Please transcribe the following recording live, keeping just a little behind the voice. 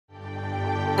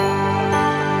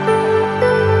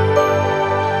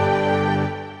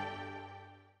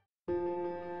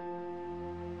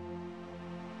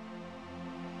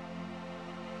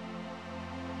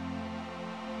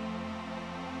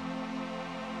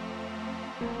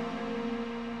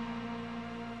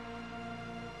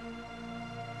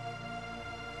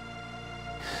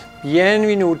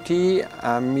Benvenuti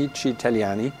amici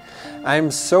italiani.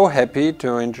 I'm so happy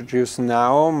to introduce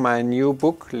now my new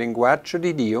book, Linguaggio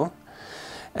di Dio.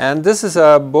 And this is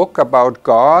a book about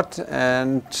God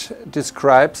and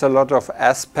describes a lot of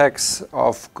aspects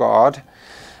of God.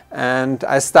 And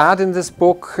I start in this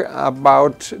book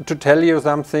to tell you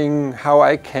something, how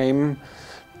I came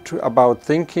about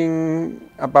thinking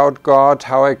about God,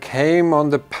 how I came on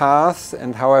the path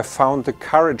and how I found the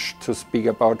courage to speak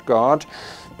about God.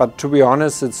 But to be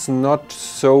honest, it's not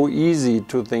so easy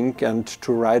to think and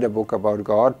to write a book about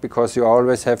God, because you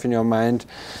always have in your mind,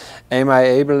 am I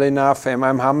able enough? Am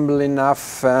I humble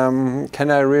enough?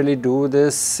 Can I really do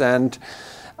this? And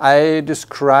I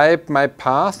describe my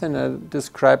path, and I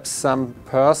describe some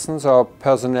persons or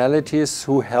personalities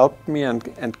who helped me and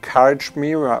encouraged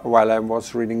me while I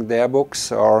was reading their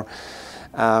books, or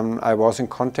I was in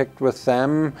contact with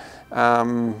them,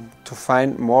 to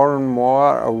find more and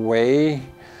more a way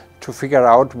to figure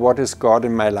out what is God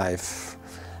in my life.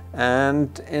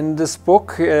 And in this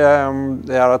book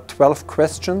there are 12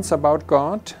 questions about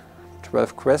God,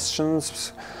 12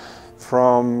 questions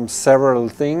from several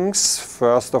things.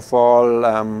 First of all,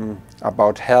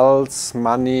 about health,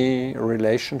 money,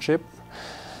 relationship,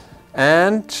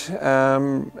 and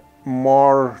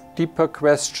more deeper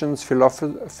questions,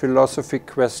 philosophy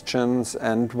questions.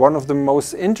 And one of the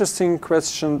most interesting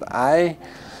questions I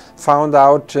found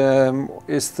out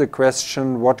is the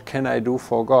question, what can I do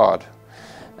for God?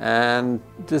 And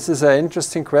this is an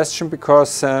interesting question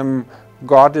because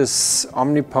God is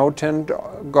omnipotent,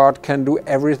 God can do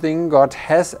everything, God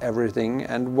has everything,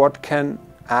 and what can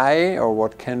I, or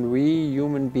what can we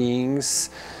human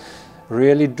beings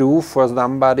really do for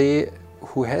somebody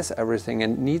who has everything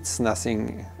and needs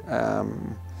nothing?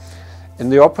 In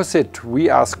the opposite,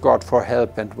 we ask God for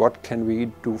help, and what can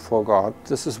we do for God?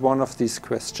 This is one of these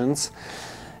questions.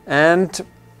 And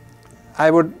I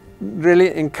would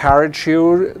really encourage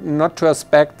you not to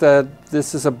expect that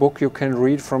this is a book you can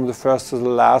read from the first to the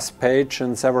last page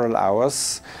in several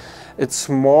hours. It's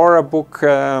more a book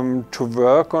to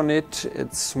work on it.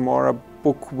 It's more a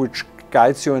book which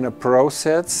guides you in a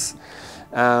process,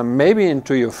 maybe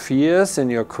into your fears and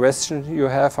your questions you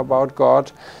have about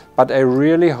God. But I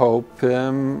really hope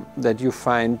that you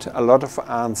find a lot of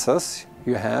answers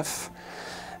you have.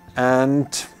 And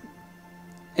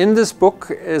in this book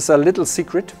is a little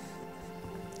secret,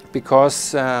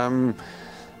 because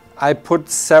I put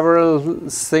several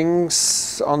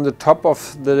things on the top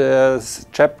of the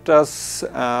chapters,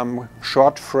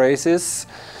 short phrases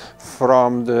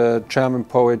from the German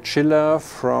poet Schiller,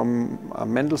 from a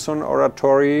Mendelssohn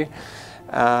oratory,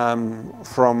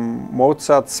 from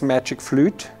Mozart's Magic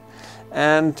Flute.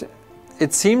 And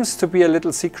it seems to be a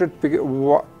little secret.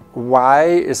 Why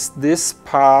is this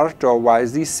part, or why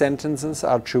these sentences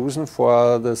are chosen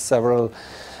for the several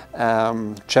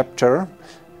chapter?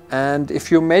 And if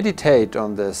you meditate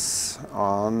on this,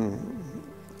 on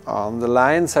the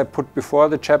lines I put before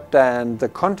the chapter and the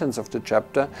contents of the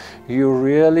chapter, you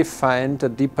really find a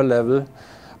deeper level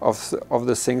of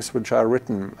the things which are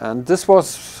written. And this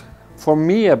was for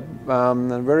me a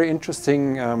very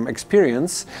interesting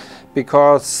experience,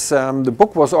 because the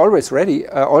book was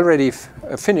already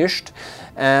finished,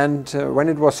 and when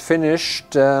it was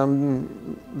finished,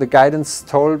 the guidance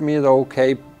told me that,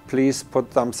 okay, please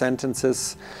put some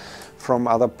sentences from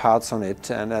other parts on it,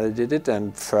 and I did it.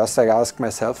 And first I asked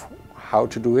myself how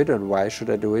to do it and why should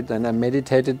I do it. Then I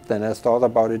meditated, then I thought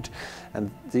about it,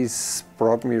 and this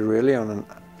brought me really on a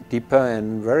deeper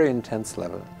and very intense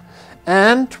level.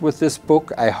 And with this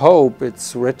book, I hope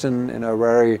it's written in a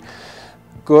very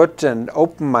good and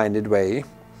open-minded way.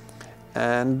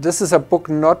 And this is a book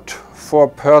not for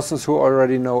persons who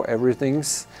already know everything.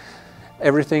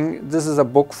 This is a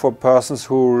book for persons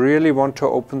who really want to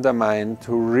open their mind,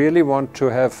 who really want to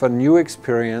have a new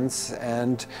experience,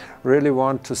 and really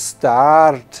want to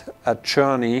start a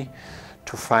journey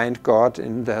to find God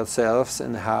in themselves,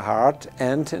 in her heart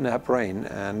and in her brain.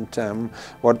 And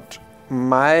what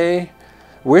my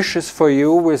wish is for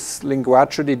you with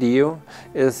Linguaggio di Dio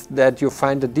is that you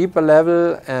find a deeper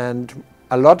level and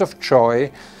a lot of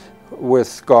joy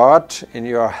with God in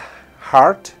your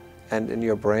heart and in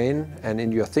your brain and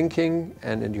in your thinking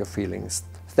and in your feelings.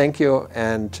 Thank you,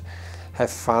 and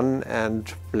have fun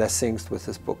and blessings with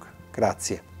this book.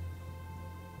 Grazie.